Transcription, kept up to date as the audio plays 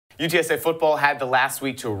UTSA football had the last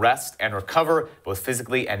week to rest and recover both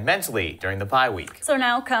physically and mentally during the bye week. So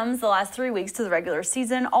now comes the last 3 weeks to the regular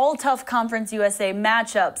season, all tough Conference USA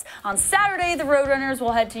matchups. On Saturday, the Roadrunners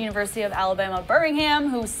will head to University of Alabama Birmingham,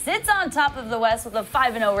 who sits on top of the West with a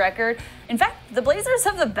 5-0 record. In fact, the Blazers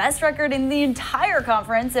have the best record in the entire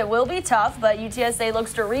conference. It will be tough, but UTSA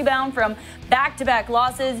looks to rebound from back-to-back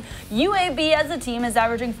losses. UAB as a team is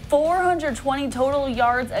averaging 420 total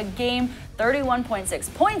yards a game,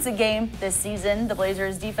 31.6 points a game this season. The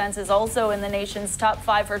Blazers' defense is also in the nation's top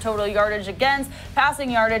 5 for total yardage against, passing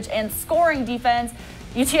yardage, and scoring defense.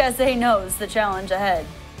 UTSA knows the challenge ahead.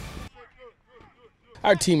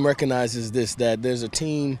 Our team recognizes this, that there's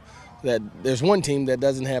one team that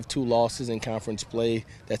doesn't have 2 losses in conference play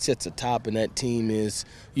that sits atop, and that team is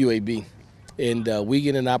UAB. And we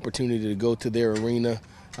get an opportunity to go to their arena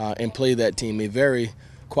and play that team, a very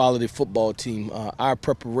quality football team. Our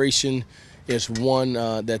preparation is one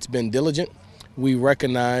that's been diligent. We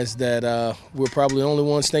recognize that we're probably the only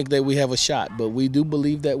ones think that we have a shot, but we do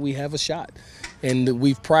believe that we have a shot. And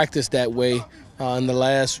we've practiced that way in the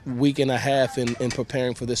last week and a half in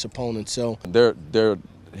preparing for this opponent. So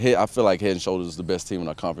I feel like head and shoulders is the best team in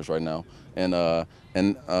our conference right now, and I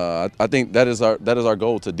think that is our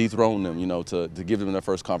goal, to dethrone them, to give them their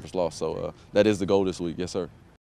first conference loss. So that is the goal this week. Yes, sir.